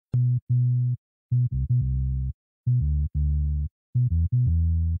What's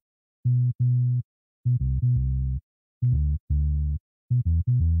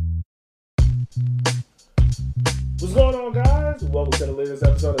going on, guys? Welcome to the latest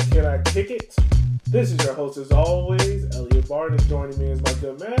episode of Can I Kick It? This is your host, as always, Elliot Barton. Joining me is my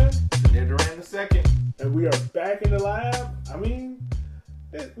good man, Ned Duran II. And we are back in the lab. I mean,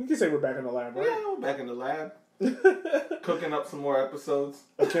 we can say we're back in the lab, right? Yeah, we're back in the lab. Cooking up some more episodes.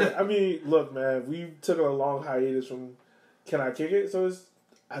 Okay, I mean, look, man, we took a long hiatus from Can I Kick It? So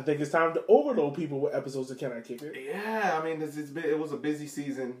I think it's time to overload people with episodes of Can I Kick It? Yeah, I mean, it was a busy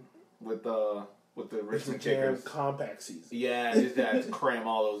season with the Richmond Kickers. Compact season. Yeah, just had to cram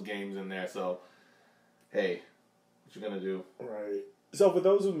all those games in there. So, hey, what you gonna do? Right. So for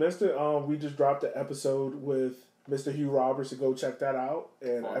those who missed it, we just dropped an episode with Mr. Hugh Roberts, to go check that out.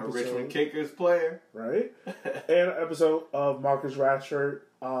 And a Richmond Kickers player, right? And an episode of Marcus Rashford.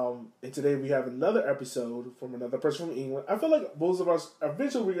 And today we have another episode from another person from England. I feel like most of us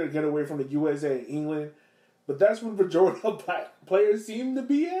eventually we're gonna get away from the USA and England. But that's where the majority of black players seem to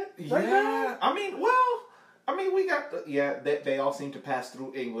be at right now. We got they all seem to pass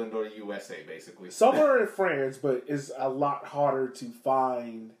through England or the USA, basically. Some are in France, but it's a lot harder to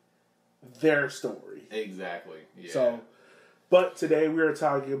find their story. Exactly. Yeah. So, but today we are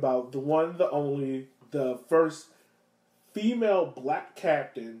talking about the one, the only, the first female black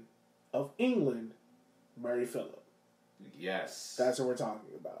captain of England, Mary Phillip. Yes. That's what we're talking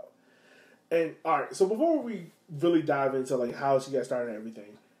about. And all right, so before we really dive into like how she got started and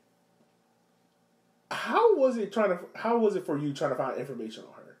everything, how was it for you trying to find information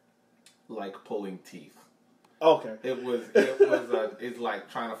on her? Like pulling teeth. Okay. It's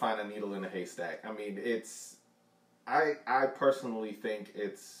like trying to find a needle in a haystack. I mean, I personally think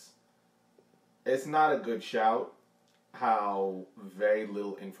it's not a good shout how very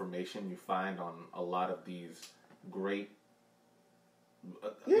little information you find on a lot of these great.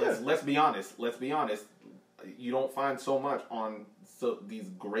 Yeah. Let's be honest. You don't find so much on these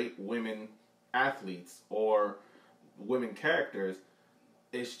great women athletes or women characters.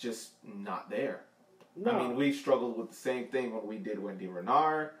 It's just not there. No. I mean, we struggled with the same thing when we did Wendy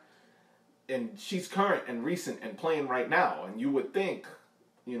Renard, and she's current and recent and playing right now. And you would think,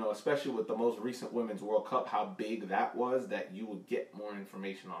 especially with the most recent Women's World Cup, how big that was, that you would get more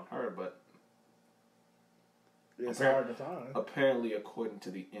information on her, but. It's hard to find. Apparently, according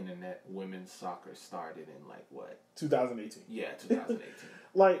to the internet, women's soccer started in 2018. Yeah,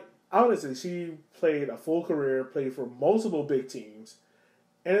 2018. Honestly, she played a full career, played for multiple big teams.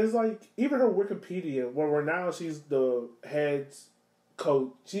 And it's even her Wikipedia, where now she's the head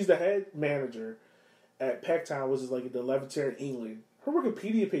coach, she's the head manager at Pecktown, which is the 11th tier in England. Her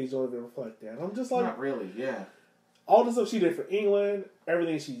Wikipedia page don't even reflect that. I'm just not really, yeah. All the stuff she did for England,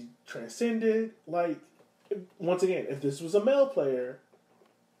 everything she transcended, once again, if this was a male player,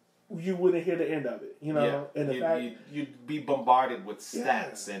 you wouldn't hear the end of it, Yeah. And you'd be bombarded with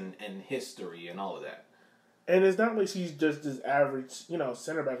stats and history and all of that. And it's not like she's just this average,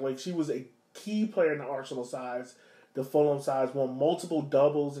 center back. She was a key player in the Arsenal sides, the Fulham sides, won multiple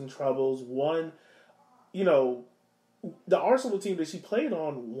doubles and trebles, won, the Arsenal team that she played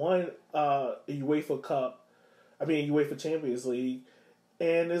on won a UEFA Champions League,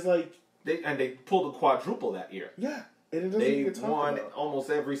 and it's They pulled a quadruple that year. Yeah. And it doesn't they get talked won about. Almost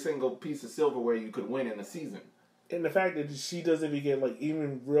every single piece of silverware you could win in a season. And the fact that she doesn't even get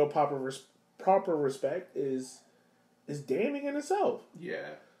even real proper respect is damning in itself.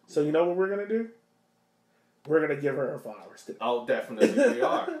 Yeah. So you know what we're gonna do? We're gonna give her her flowers today. Oh, definitely we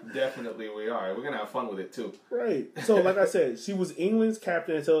are. Definitely we are. We're gonna have fun with it too. Right. So like I said, she was England's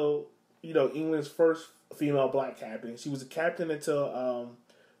captain until England's first female black captain. She was a captain until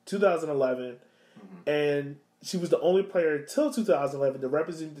 2011, and she was the only player until 2011 to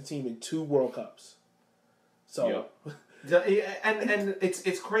represent the team in 2 World Cups. So, and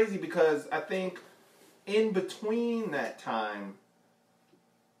it's crazy because I think in between that time,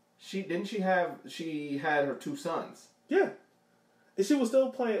 she had her 2 sons. Yeah, and she was still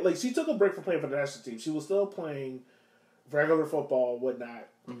playing. She took a break from playing for the national team. She was still playing regular football, whatnot.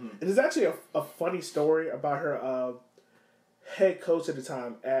 Mm-hmm. And there's actually a funny story about her head coach at the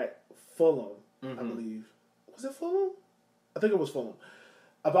time at Fulham, I believe. Was it Fulham? I think it was Fulham.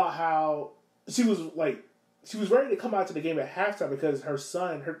 About how she was ready to come out to the game at halftime because her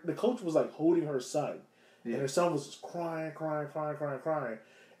son, the coach was holding her son. Yeah. And her son was just crying.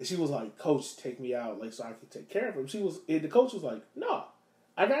 And she was like, "Coach, take me out so I can take care of him." The coach was like, "No,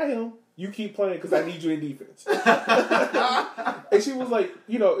 I got him. You keep playing because I need you in defense." And she was like,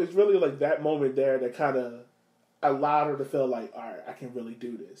 it's really that moment there that kind of allowed her to feel like, all right, I can really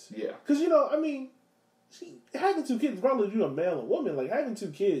do this. Yeah. Because, I mean, having 2 kids, regardless if you're a male or woman, like, having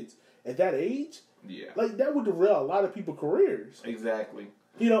 2 kids at that age, like, that would derail a lot of people's careers. Exactly.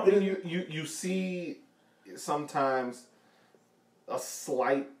 I mean, you see sometimes a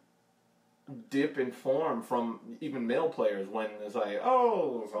slight dip in form from even male players when it's like,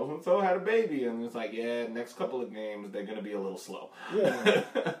 oh, so-and-so had a baby, and it's like, yeah, next couple of games, they're going to be a little slow. Yeah.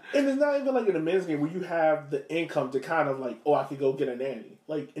 And it's not even like in the men's game where you have the income to kind of like, oh, I could go get a nanny.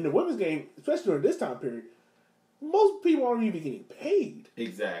 Like, in the women's game, especially during this time period, most people aren't even getting paid.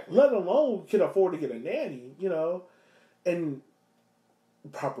 Exactly. Let alone can afford to get a nanny, and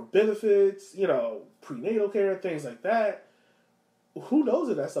proper benefits, prenatal care, things like that. Who knows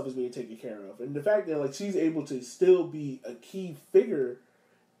if that stuff is being taken care of? And the fact that like she's able to still be a key figure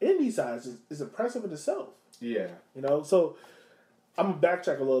in these sides is impressive in itself. Yeah. So I'm gonna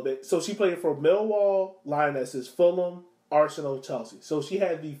backtrack a little bit. So she played for Millwall, Lionesses, Fulham, Arsenal, Chelsea. So she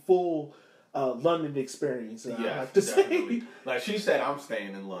had the full London experience. I have to say, like she said, I'm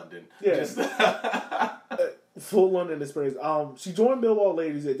staying in London. Yeah. Full London experience. She joined Millwall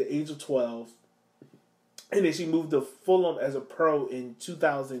Ladies at the age of 12. And then she moved to Fulham as a pro in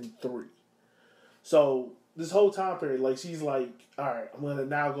 2003. So this whole time period, like she's like, all right, I'm going to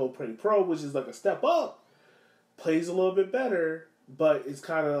now go play pro, which is like a step up. Plays a little bit better, but it's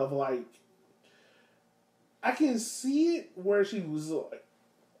kind of like, I can see it where she was like,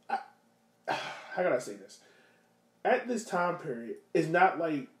 how can I say this? At this time period, it's not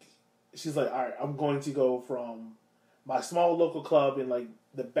like she's like, all right, I'm going to go from my small local club in like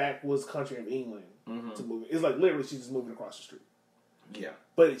the backwoods country of England to move. It's like literally she's just moving across the street. Yeah.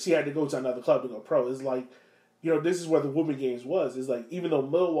 But she had to go to another club to go pro. It's like, this is where the women games was. It's like, even though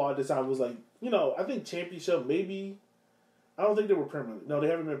Millwall at the time was like, I think championship maybe, I don't think they were Premier League. No, they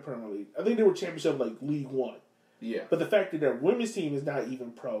haven't been Premier League. I think they were championship like League One. Yeah. But the fact that their women's team is not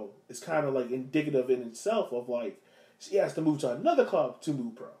even pro is kind of like indicative in itself of like, she has to move to another club to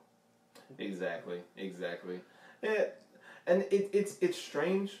move pro. Exactly. Yeah. And it's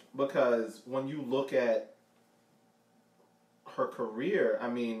strange because when you look at her career, I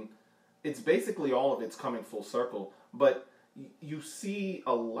mean, it's basically all of it's coming full circle. But you see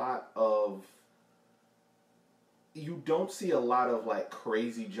a lot of... You don't see a lot of, like,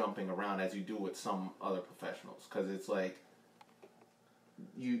 crazy jumping around as you do with some other professionals. Because it's like...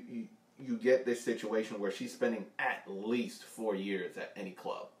 You get this situation where she's spending at least 4 years at any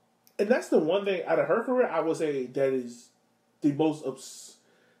club. And that's the one thing out of her career, I would say that is... the most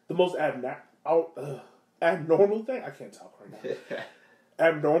abnormal thing. I can't talk right now.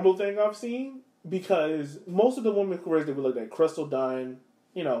 Abnormal thing I've seen, because most of the women's careers that we looked at, Crystal Dunn,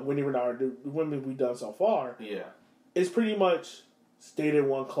 Wendy Renard, the women we've done so far, it's pretty much stayed in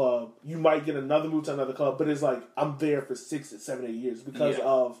one club. You might get another move to another club, but it's like I'm there for 6 to 7, 8 years because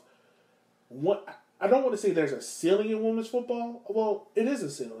of what. I don't want to say there's a ceiling in women's football. Well, it is a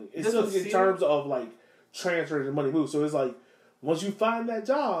ceiling. It's still in terms of like transfers and money moves. So it's like, once you find that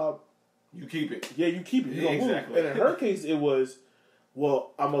job, you keep it. Yeah, you keep it. You don't move. And in her case, it was,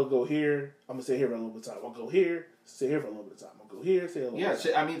 well, I'm going to go here. I'm going to stay here for a little bit of time. I'll go here, stay here for a little bit of time. I'll go here, stay a little bit of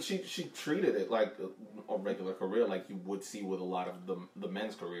time. She treated it like a regular career, like you would see with a lot of the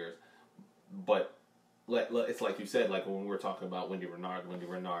men's careers. But it's like you said, like when we were talking about Wendy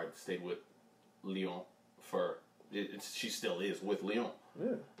Renard stayed with Lyon for... she still is with Lyon.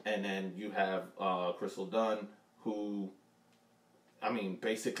 Yeah. And then you have Crystal Dunn, who...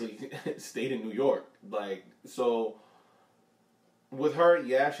 basically stayed in New York. Like, so with her,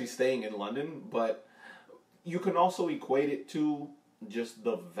 she's staying in London, but you can also equate it to just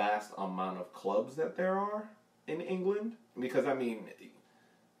the vast amount of clubs that there are in England. Because,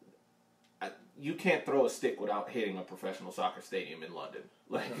 you can't throw a stick without hitting a professional soccer stadium in London.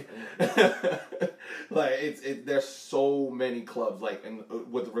 There's so many clubs, and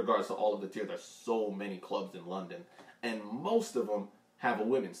with regards to all of the tiers, there's so many clubs in London. And most of them have a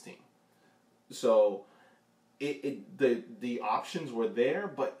women's team. So the options were there,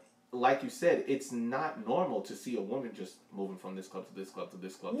 but like you said, it's not normal to see a woman just moving from this club to this club to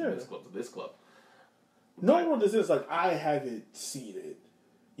this club to this club to this club. Normal this is like, I haven't seen it.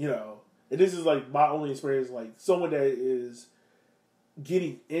 And this is like my only experience, like someone that is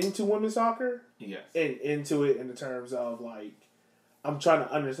getting into women's soccer. Yes. And into it in the terms of like, I'm trying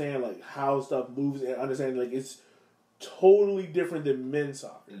to understand like how stuff moves and understand like it's totally different than men's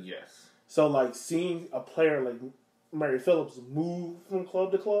soccer. Yes. So, like, seeing a player like Mary Phillips move from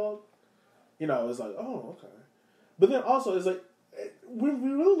club to club, it's like, oh, okay. But then also, it's like, when we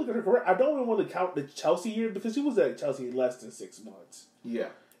really look at her career, I don't even want to count the Chelsea year because she was at Chelsea less than 6 months. Yeah.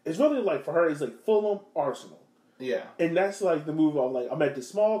 It's really like, for her, it's like Fulham, Arsenal. Yeah. And that's like the move of like, I'm at the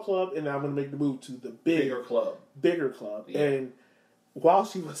small club and now I'm going to make the move to the bigger club. Yeah. And while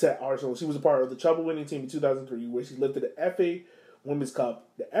she was at Arsenal, she was a part of the treble winning team in 2003 where she lifted the FA Women's Cup,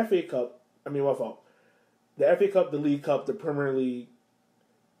 the FA Cup, the FA Cup, the League Cup, the Premier League,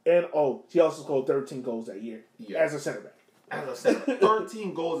 and she also scored 13 goals that year as a center back.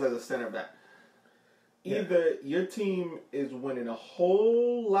 13 goals as a center back. Either your team is winning a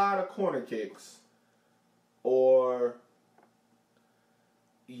whole lot of corner kicks, or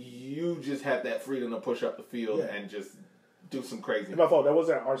you just have that freedom to push up the field and just do some crazy. My fault. That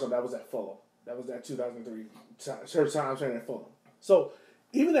wasn't at Arsenal. That was at Fulham. That was that 2003. Her time training at Fulham. So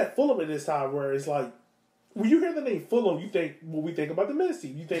even at Fulham in this time, where it's like, when you hear the name Fulham, you think we think about the men's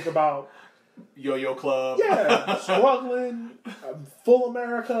team. You think about Yo-Yo Club. Yeah, struggling, full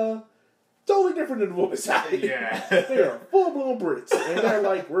America. Totally different than the women's side. Yeah. They're full-blown Brits. And they're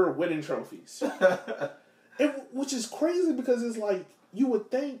like, we're winning trophies. Which is crazy because it's like, you would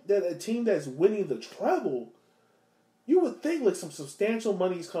think that a team that's winning the treble, you would think like some substantial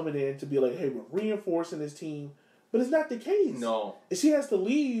money's coming in to be like, hey, we're reinforcing this team. But it's not the case. No. And she has to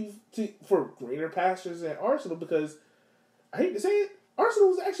leave for greener pastures at Arsenal because, I hate to say it, Arsenal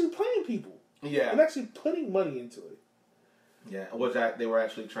was actually playing people. Yeah. And actually putting money into it. Yeah, they were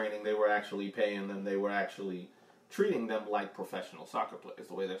actually training, they were actually paying them, they were actually treating them like professional soccer players,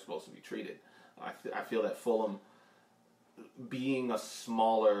 the way they're supposed to be treated. I feel that Fulham, being a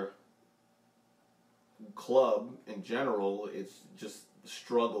smaller club in general, it's just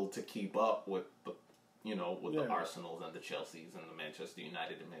struggled to keep up with the the Arsenals and the Chelseas and the Manchester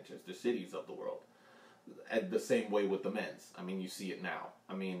United and Manchester Cities of the world. And the same way with the men's. I mean, you see it now.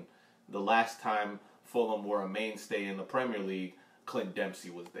 I mean, the last time Fulham were a mainstay in the Premier League, Clint Dempsey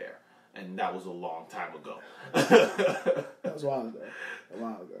was there. And that was a long time ago. That was a while ago.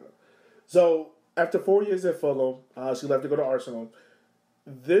 So, after 4 years at Fulham, she left to go to Arsenal.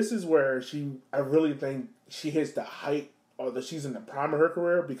 This is where I really think she hits the height, or that she's in the prime of her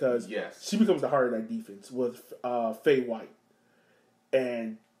career, because she becomes the heart of that defense with Faye White.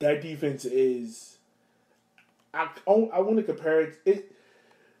 And that defense is... I want to compare it.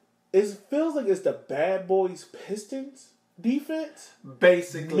 It feels like it's the Bad Boys Pistons defense,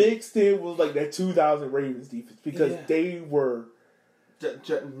 basically mixed in with like that 2000 Ravens defense, because they were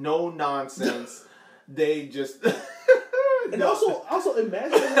no nonsense. They just and also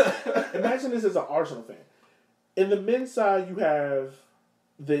imagine this as an Arsenal fan. In the men's side, you have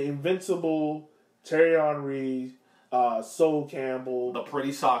the invincible Thierry Henry, Sol Campbell, the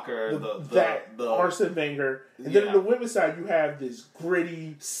pretty soccer, the Arsene Wenger, and then on the women's side you have this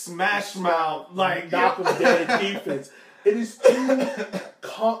gritty, smash mouth, like knock 'em dead defense. It is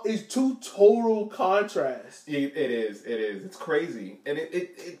two total contrasts. It is. It's crazy, and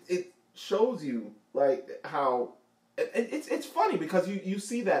it shows you like how it's funny because you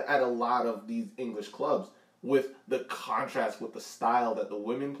see that at a lot of these English clubs, with the contrast with the style that the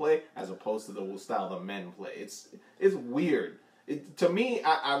women play as opposed to the style the men play. It's weird. To me,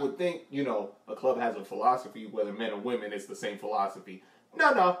 I would think, a club has a philosophy, whether men or women, it's the same philosophy.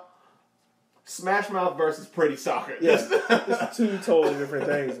 No. Smash mouth versus pretty soccer. Yes, it's two totally different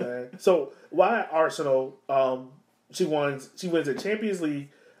things, man. So, while at Arsenal, she wins a Champions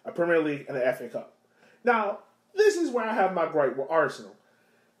League, a Premier League, and an FA Cup. Now, this is where I have my gripe with Arsenal.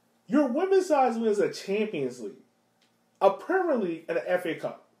 Your women's side wins a Champions League, a Premier League, and an FA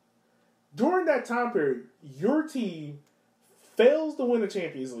Cup. During that time period, your team fails to win a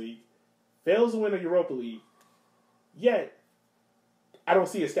Champions League, fails to win a Europa League, yet I don't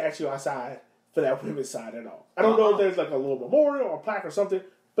see a statue outside for that women's side at all. I don't know if there's like a little memorial or plaque or something,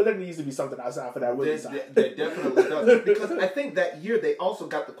 but there needs to be something outside for that women's side. There definitely does. Because I think that year they also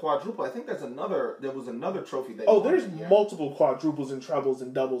got the quadruple. I think there was another trophy they won. There's multiple quadruples and trebles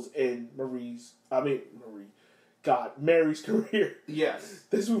and doubles in Mary's career. Yes.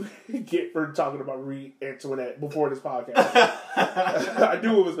 This is what we get for talking about Marie Antoinette before this podcast. I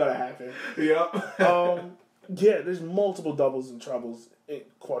knew it was going to happen. Yep. There's multiple doubles and trebles and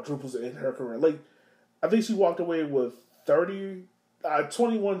quadruples in her career. Like, I think she walked away with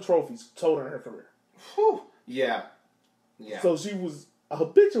 21 trophies total in her career. Whew. Yeah. So she was a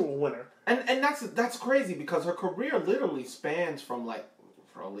habitual winner. And that's crazy because her career literally spans from like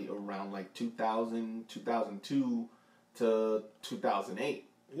probably around like 2000, 2002 to 2008.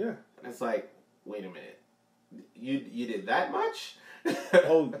 Yeah. And it's like, wait a minute. You did that much?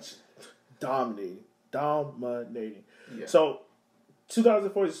 Dominating. Yeah. So,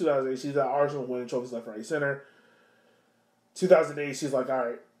 2004 to 2008, she's at Arsenal winning trophies left, right, center. 2008, she's like, all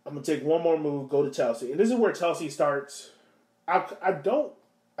right, I'm going to take one more move, go to Chelsea. And this is where Chelsea starts. I don't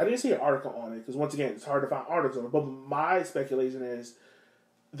I didn't see an article on it because once again, it's hard to find articles on it. But my speculation is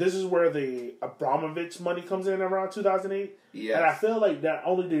this is where the Abramovich money comes in around 2008. Yes. And I feel like not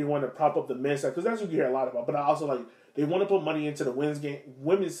only do they want to prop up the men's side, because that's what you hear a lot about, but I also like they want to put money into the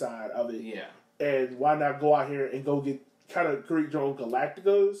women's side of it. Yeah. And why not go out here and go get kind of create your own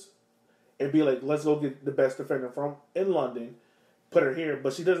Galacticos and be like, let's go get the best defender from in London, put her here,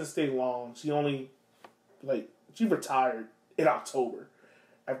 but she doesn't stay long. She only she retired in October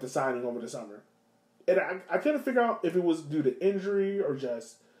after signing over the summer. And I couldn't figure out if it was due to injury or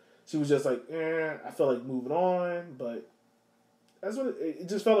just she was just like, I feel like moving on, but that's what it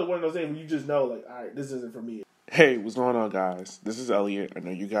just felt like one of those things where you just know, like, all right, this isn't for me. Hey, what's going on, guys? This is Elliot. I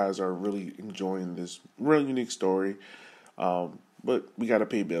know you guys are really enjoying this real unique story, but we got to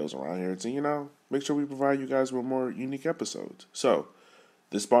pay bills around here. So, make sure we provide you guys with more unique episodes. So,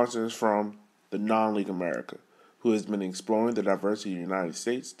 this sponsor is from the Non-League America, who has been exploring the diversity of the United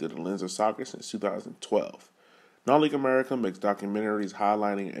States through the lens of soccer since 2012. Non-League America makes documentaries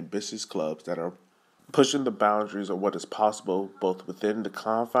highlighting ambitious clubs that are pushing the boundaries of what is possible both within the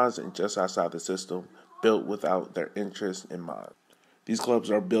confines and just outside the system, built without their interests in mind. These clubs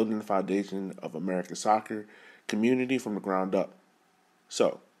are building the foundation of American soccer community from the ground up.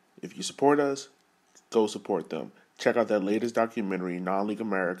 So, if you support us, go support them. Check out their latest documentary, Non-League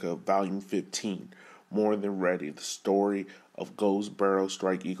America, Volume 15, More Than Ready, the story of Goldsboro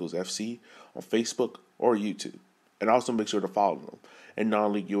Strike Eagles FC on Facebook or YouTube. And also make sure to follow them at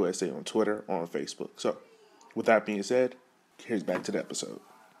Non-League USA on Twitter or on Facebook. So, with that being said, here's back to the episode.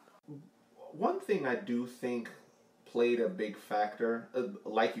 One thing I do think played a big factor,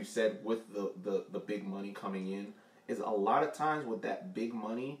 like you said, with the big money coming in, is a lot of times with that big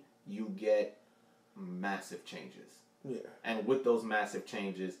money, you get massive changes. Yeah. And with those massive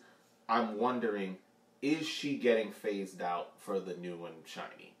changes, I'm wondering, is she getting phased out for the new and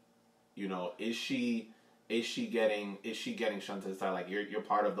shiny? Is she getting shunned to the side? Like you're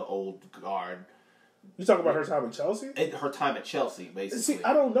part of the old guard. You talking about her time in Chelsea? Her time at Chelsea, basically. See,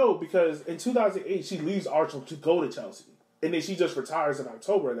 I don't know because in 2008 she leaves Arsenal to go to Chelsea, and then she just retires in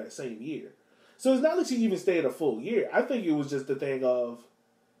October of that same year. So it's not like she even stayed a full year. I think it was just the thing of,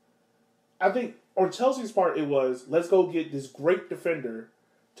 I think on Chelsea's part it was, let's go get this great defender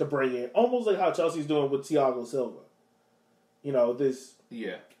to bring in, almost like how Chelsea's doing with Thiago Silva.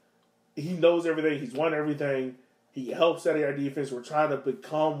 Yeah. He knows everything. He's won everything. He helps setting our defense. We're trying to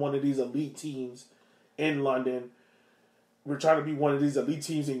become one of these elite teams in London. We're trying to be one of these elite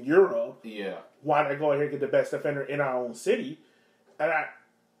teams in Europe. Yeah. Why not go ahead and get the best defender in our own city? And I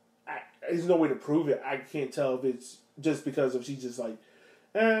there's no way to prove it. I can't tell if it's just because of she's just like,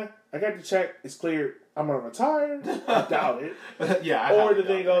 I got the check. It's clear. I'm going to retire. I doubt it. Yeah. Or the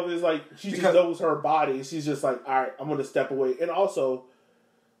thing of is like, she just knows her body. And she's just like, all right, I'm going to step away. And also,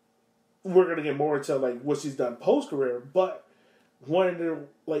 we're going to get more into like what she's done post-career. But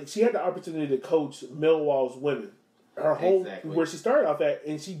she had the opportunity to coach Millwall's women. Her home, where she started off at,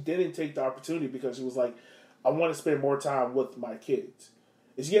 and she didn't take the opportunity because she was like, I want to spend more time with my kids.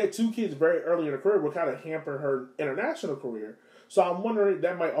 And she had 2 kids very early in her career, what kind of hampered her international career. So I'm wondering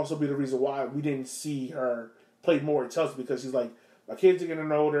that might also be the reason why we didn't see her play more at Chelsea, because she's like, my kids are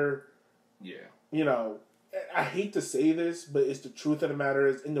getting older. Yeah. I hate to say this, but it's the truth of the matter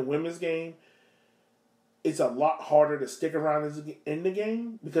is in the women's game, it's a lot harder to stick around in the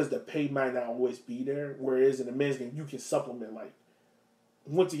game because the pay might not always be there. Whereas in the men's game, you can supplement. Like,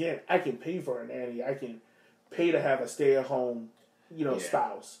 once again, I can pay for a nanny. I can pay to have a stay-at-home,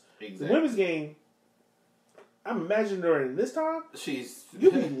 spouse. Exactly. The women's game, I imagine during this time,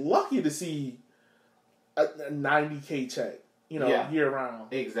 you'd be lucky to see a $90K check, year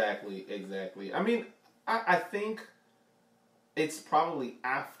round. Exactly. I mean, I think it's probably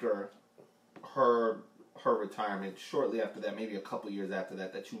after her retirement, shortly after that, maybe a couple years after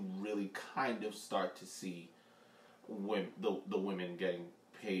that, that you really kind of start to see the women getting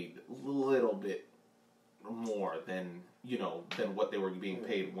paid a little bit more than what they were being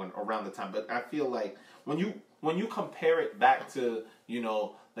paid around the time. But I feel like when you compare it back to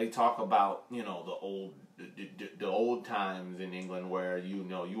they talk about the old times in England where you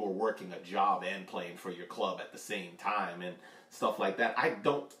were working a job and playing for your club at the same time and stuff like that. I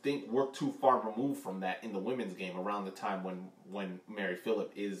don't think we're too far removed from that in the women's game around the time when Mary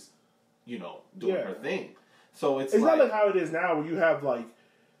Phillip is doing her thing. So it's not like how it is now where you have like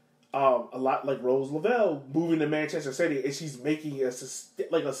a lot like Rose Lavelle moving to Manchester City and she's making a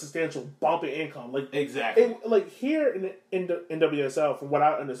substantial bump in income. Like exactly. Like here in WSL, from what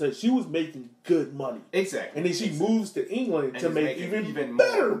I understand, she was making good money. Exactly. And then she moves to England to make even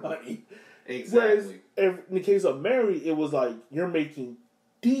better money. Exactly. Whereas in the case of Mary, it was like you're making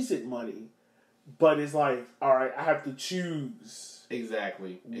decent money, but it's like, all right, I have to choose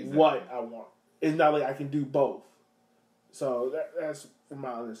exactly. what I want. It's not like I can do both. So that's from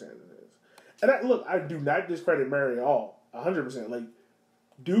my understanding is. And look, I do not discredit Mary at all. 100%. Like,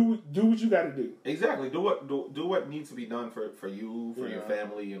 do what you got to do. Exactly. Do what needs to be done for you, for your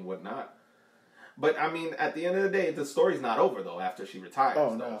family, and whatnot. But I mean, at the end of the day, the story's not over though. After she retires,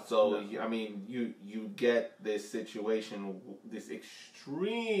 so I mean, you get this situation, this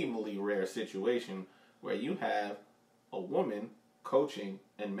extremely rare situation where you have a woman coaching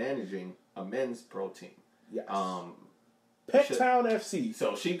and managing a men's pro team. Yes. Pecktown FC.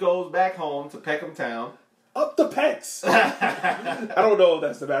 So she goes back home to Peckham Town. Up the Pecks. I don't know if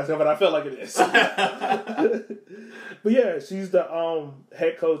that's the mascot, but I feel like it is. But yeah, she's the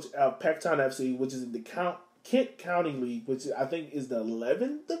head coach of Pecktown FC, which is in the Kent County League, which I think is the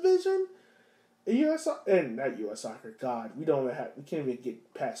 11th division in U.S. And not U.S. Soccer. God, we can't even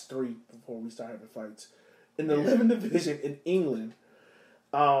get past 3 before we start having fights. In the 11th division in England.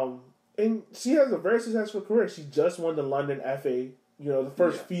 And she has a very successful career. She just won the London FA, the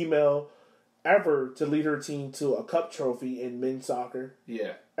first female ever to lead her team to a cup trophy in men's soccer.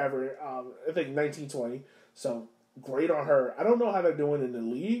 Yeah. Ever. I think 1920. So, great on her. I don't know how they're doing in the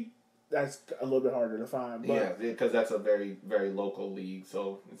league. That's a little bit harder to find. But yeah, because that's a very, very local league.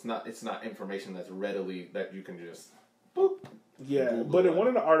 So, it's not information that's readily, that you can just, boop. Yeah, but in one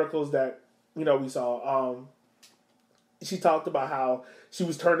of the articles that, we saw, she talked about how she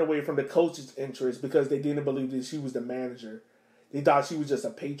was turned away from the coach's interest because they didn't believe that she was the manager. They thought she was just a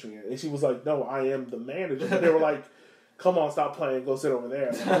patron. And she was like, no, I am the manager. And they were like, come on, stop playing. Go sit over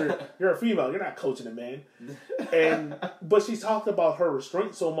there. Like, you're a female. You're not coaching a man. But she talked about her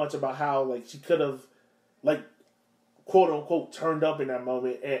restraint so much about how, like, she could have, like, quote unquote, turned up in that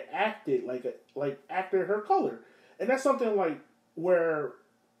moment and acted acted her color. And that's something, like, where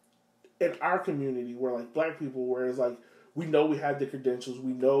in our community, where, like, black people, where it's like, we know we have the credentials.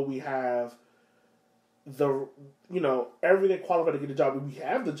 We know we have everything qualified to get the job, and we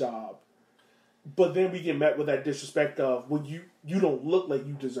have the job. But then we get met with that disrespect of, well, you don't look like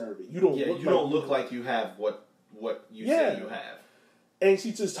you deserve it. You don't look like you have what you say you have. And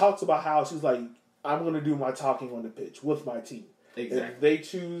she just talks about how she's like, I'm going to do my talking on the pitch with my team. Exactly. If they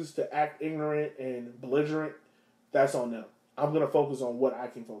choose to act ignorant and belligerent, that's on them. I'm going to focus on what I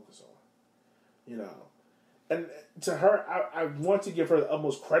can focus on. And to her, I want to give her the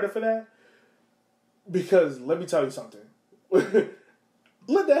utmost credit for that. Because, let me tell you something.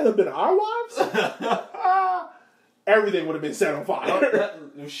 Let that have been our wives. Everything would have been set on fire.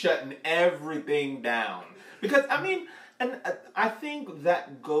 Shutting everything down. Because, I mean, and I think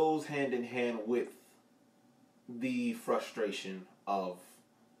that goes hand in hand with the frustration of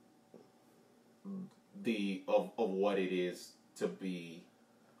what it is to be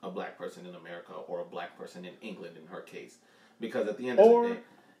a black person in America or a black person in England in her case. Because at the end of the day,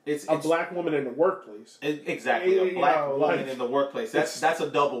 it's a black woman in the workplace. Exactly, a black woman in the workplace. That's a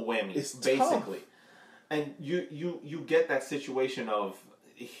double whammy, basically. Tough. And you get that situation of,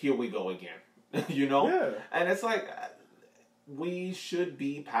 here we go again, Yeah. And it's like, we should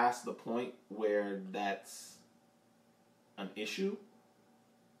be past the point where that's an issue,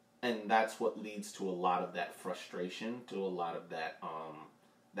 and that's what leads to a lot of that frustration, to a lot of that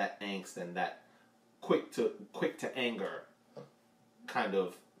that angst and that quick to anger kind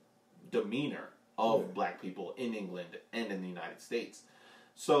of demeanor of black people in England and in the United States.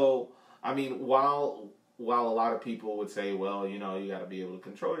 So, I mean, while a lot of people would say, well, you got to be able to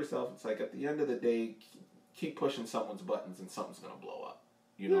control yourself, it's like, at the end of the day, keep pushing someone's buttons and something's going to blow up,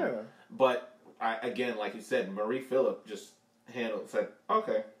 Yeah. But, again, like you said, Mary Phillip just said,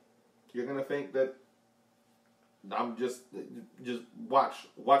 okay, you're going to think that I'm just watch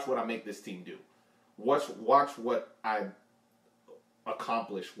what I make this team do. Watch what I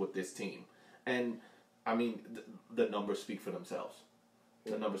accomplish with this team. And, I mean, the numbers speak for themselves.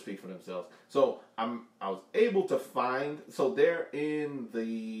 The numbers speak for themselves. So, I was able to find, so they're in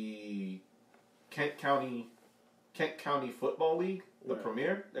the Kent County Football League, the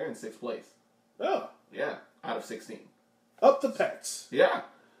Premier. They're in 6th place. Oh. Yeah, out of 16. Up the Pecks. Yeah.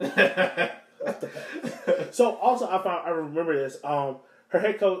 So, also, I remember this. Her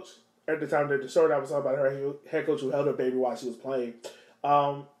head coach, at the time, the story I was talking about, her head coach who held her baby while she was playing,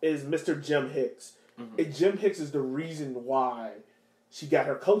 is Mr. Jim Hicks. Mm-hmm. And Jim Hicks is the reason why she got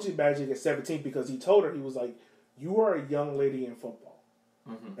her coaching badge at 17, because he told her, he was like, you are a young lady in football.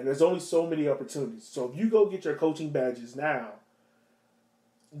 Mm-hmm. And there's only so many opportunities. So if you go get your coaching badges now,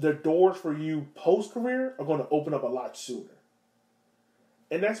 the doors for you post-career are going to open up a lot sooner.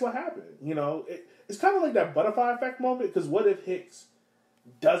 And that's what happened. It's kind of like that butterfly effect moment, because what if Hicks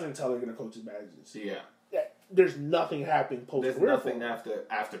doesn't tell her to get a coach's badges. Yeah. There's nothing happening post-career. There's nothing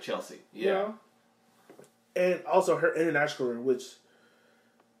after Chelsea. Yeah. You know? And also her international career, which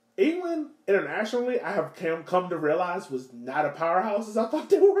England internationally, I have come to realize was not a powerhouse as I thought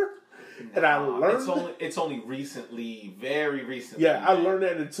they were. And I learned it's only recently, very recently. Yeah, I learned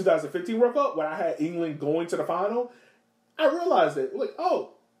that in the 2015 World Cup when I had England going to the final. I realized it. Like,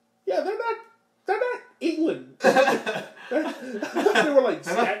 oh, yeah, they're not England. They were like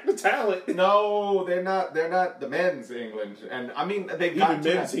stacked the talent. No, they're not. They're not the men's England, and I mean they've got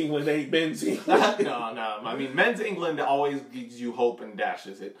even men's England. They ain't men's England. No. I mean men's England always gives you hope and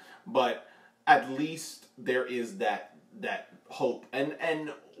dashes it, but at least there is that hope.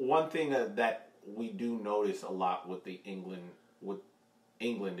 And one thing that we do notice a lot with England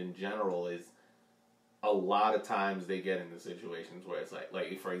in general is a lot of times they get into situations where it's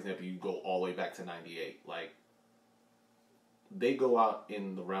like for example, you go all the way back to '98, like. They go out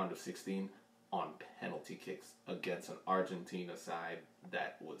in the round of 16 on penalty kicks against an Argentina side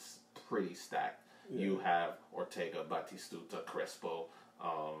that was pretty stacked. Yeah. You have Ortega, Batistuta, Crespo,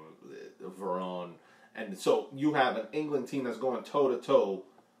 Veron. And so you have an England team that's going toe-to-toe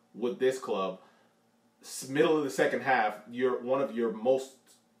with this club. Middle of the second half, one of your most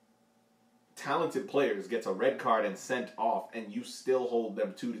talented players gets a red card and sent off, and you still hold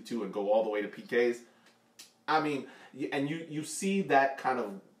them 2-2 and go all the way to PKs. I mean, and you see that kind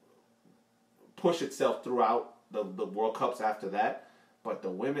of push itself throughout the World Cups after that. But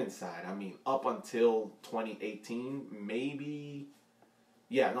the women's side, I mean, up until 2018, maybe...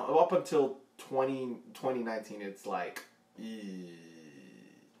 Yeah, no, up until 2019, it's like...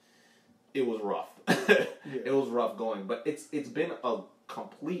 It was rough. Yeah. It was rough going. But it's been a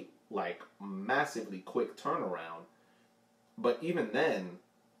complete, like, massively quick turnaround. But even then,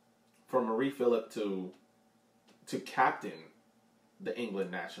 for Mary Phillip to captain the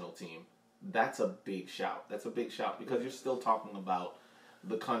England national team, that's a big shout. That's a big shout because you're still talking about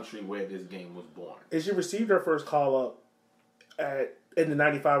the country where this game was born. And she received her first call up in the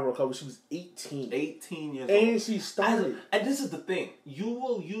 '95 World Cup when she was 18. 18 years old. And she started. And this is the thing. You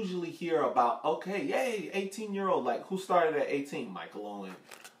will usually hear about, okay, yay, 18-year-old. Like, who started at 18? Michael Owen,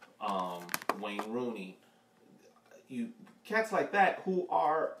 Wayne Rooney. Cats like that who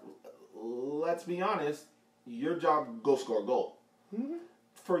are, let's be honest, your job, go score a goal. Mm-hmm.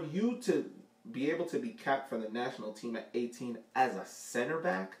 For you to be able to be capped for the national team at 18 as a center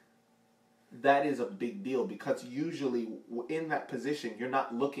back, that is a big deal because usually in that position, you're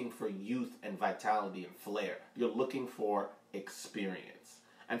not looking for youth and vitality and flair. You're looking for experience.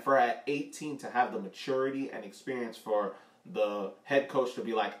 And for at 18 to have the maturity and experience for the head coach to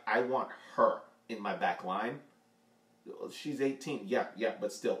be like, I want her in my back line. She's 18. Yeah,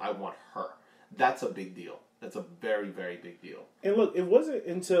 but still, I want her. That's a big deal. That's a very, very big deal. And look, it wasn't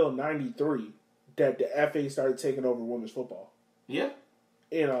until '93 that the FA started taking over women's football. Yeah.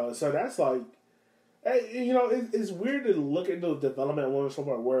 So that's like, it's weird to look at the development of women's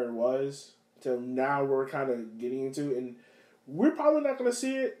football where it was till now we're kind of getting into, and we're probably not going to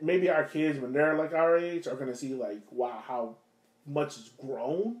see it. Maybe our kids, when they're like our age, are going to see like, wow, how much it's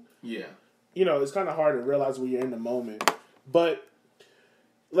grown. Yeah. It's kind of hard to realize when you're in the moment. But,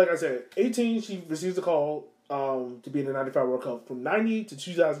 like I said, 18, she receives a call to be in the '95 World Cup. From '90 to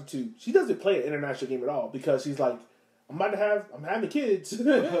 2002, she doesn't play an international game at all because she's like, I'm having kids.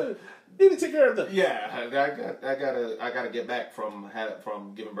 Need to take care of them. Yeah, I gotta get back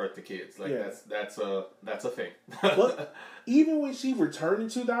from giving birth to kids. Like yeah. that's a thing. But even when she returned in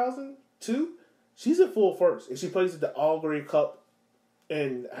 2002, she's at full first and she plays at the All Grey Cup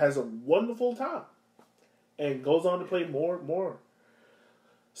and has a wonderful time and goes on to play more.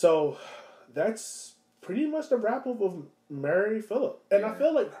 So that's pretty much the wrap up of Mary Phillip, and I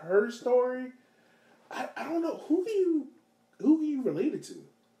feel like her story. I don't know who are you related to.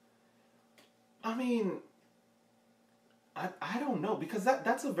 I mean, I don't know because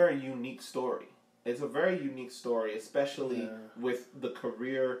that's a very unique story. It's a very unique story, especially with the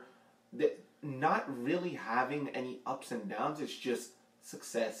career that not really having any ups and downs. It's just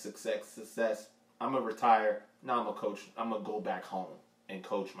success. I'm gonna retire. Now I'm a coach. I'm gonna go back home and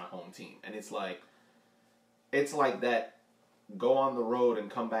coach my home team. And it's like that. Go on the road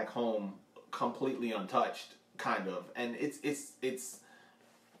and come back home completely untouched, kind of. And it's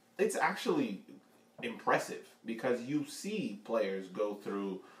actually impressive because you see players go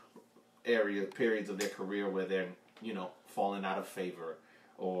through periods of their career where they're falling out of favor,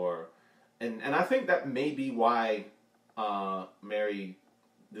 and I think that may be why Mary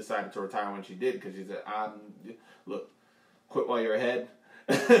decided to retire when she did, because she said, look, quit while you're ahead.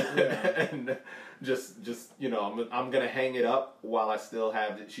 and just you know, I'm gonna hang it up while I still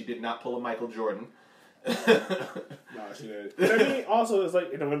have it. She did not pull a Michael Jordan. No, she did. I mean, also, it's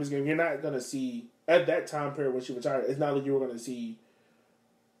like in the women's game, you're not gonna see at that time period when she retired. It's not like you were gonna see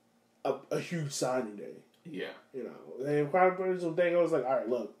a huge signing day. Yeah, you know, and quite a thing. I was like, all right,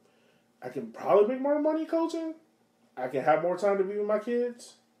 look, I can probably make more money coaching. I can have more time to be with my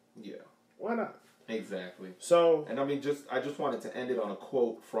kids. Yeah, why not? Exactly. So, and I mean, I just wanted to end it on a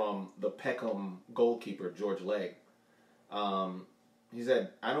quote from the Peckham goalkeeper George Legg. He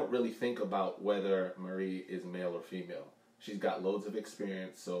said, "I don't really think about whether Marie is male or female. She's got loads of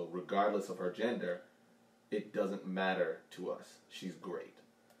experience, so regardless of her gender, it doesn't matter to us. She's great."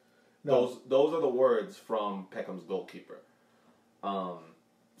 No. Those are the words from Peckham's goalkeeper.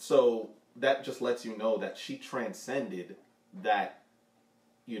 So that just lets you know that she transcended that,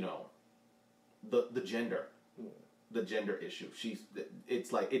 you know, the gender issue.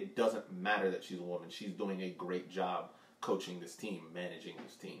 It's like it doesn't matter that she's a woman. She's doing a great job coaching this team, managing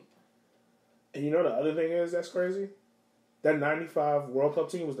this team. And you know the other thing is that's crazy? That 95 World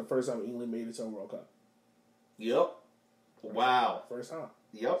Cup team was the first time England made its own World Cup. Yep. Wow. First time.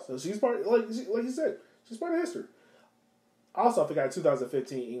 Yep. So she's part, like you said, she's part of history. Also, I forgot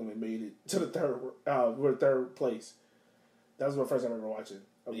 2015 England made it to the third place. That was my first time ever watching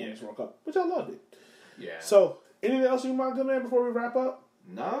a Women's World Cup, which I loved it. Yeah. So, anything else you mind, good man, before we wrap up?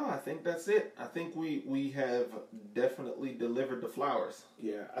 No, I think that's it. I think we have definitely delivered the flowers.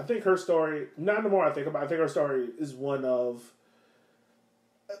 Yeah, I think her story, not the more I think about it, I think her story is one of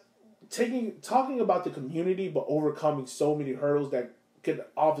talking about the community, but overcoming so many hurdles that could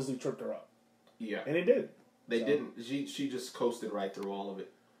obviously trip her up. Yeah. And it did. They didn't. She just coasted right through all of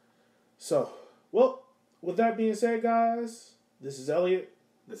it. So, well, with that being said, guys, this is Elliot.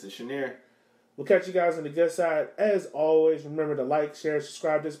 This is Shanir. We'll catch you guys on the good side. As always, remember to like, share,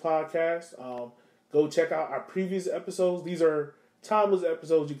 subscribe to this podcast. Go check out our previous episodes. These are timeless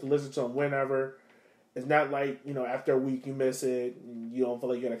episodes. You can listen to them whenever. It's not like, you know, after a week you miss it and you don't feel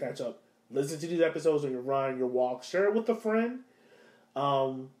like you're going to catch up. Listen to these episodes on your run, your walk. Share it with a friend.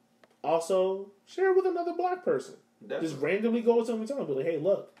 Also, share it with another black person. Definitely. Just randomly go to them and tell them, be like, hey,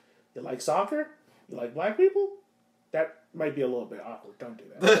 look, you like soccer? You like black people? That might be a little bit awkward. Don't do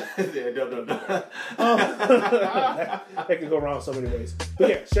that. Yeah, don't. That could go wrong so many ways. But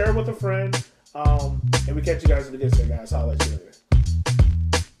yeah, share it with a friend. And we catch you guys in the good stuff, guys. I'll let you later.